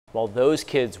While those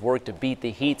kids work to beat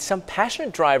the heat, some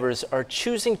passionate drivers are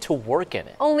choosing to work in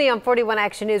it. Only on 41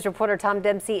 Action News reporter Tom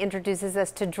Dempsey introduces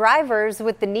us to drivers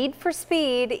with the need for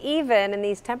speed, even in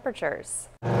these temperatures.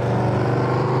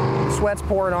 Sweat's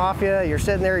pouring off you, you're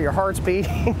sitting there, your heart's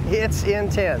beating. It's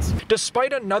intense.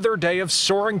 Despite another day of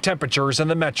soaring temperatures in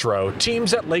the metro,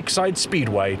 teams at Lakeside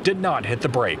Speedway did not hit the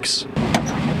brakes.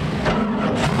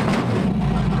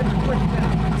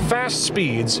 Fast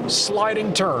speeds,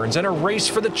 sliding turns, and a race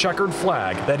for the checkered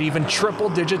flag that even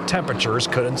triple-digit temperatures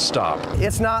couldn't stop.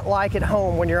 It's not like at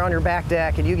home when you're on your back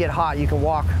deck and you get hot, you can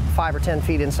walk 5 or 10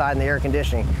 feet inside in the air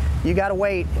conditioning. You got to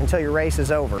wait until your race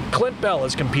is over. Clint Bell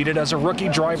has competed as a rookie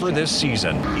driver this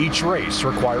season. Each race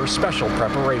requires special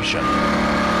preparation.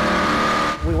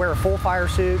 We wear a full fire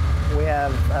suit. We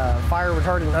have fire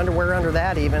retardant underwear under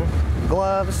that even,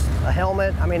 gloves, a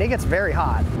helmet. I mean, it gets very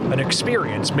hot. An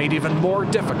experience made even more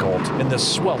difficult in the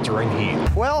sweltering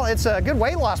heat. Well, it's a good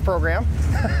weight loss program.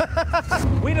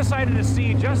 We decided to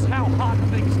see just how hot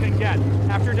things can get.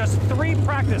 After just 3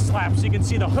 practice laps, you can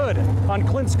see the hood on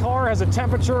Clint's car has a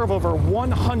temperature of over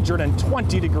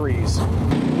 120 degrees.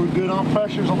 We're good on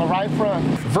pressures on the right front.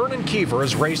 Vernon Keever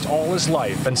has raced all his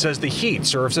life and says the heat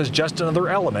serves as just another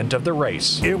element of the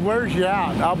race. It wears you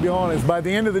out, I'll be honest. By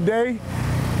the end of the day,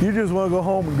 you just want to go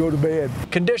home and go to bed.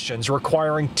 Conditions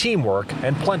requiring teamwork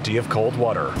and plenty of cold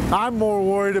water. I'm more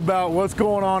worried about what's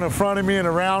going on in front of me and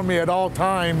around me at all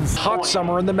times. Hot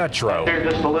summer in the metro,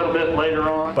 Just a little bit later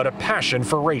on. but a passion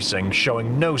for racing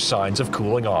showing no signs of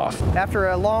cooling off. After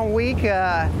a long week,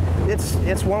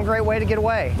 it's one great way to get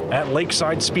away. At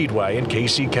Lakeside Speedway in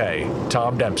KCK,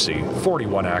 Tom Dempsey,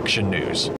 41 Action News.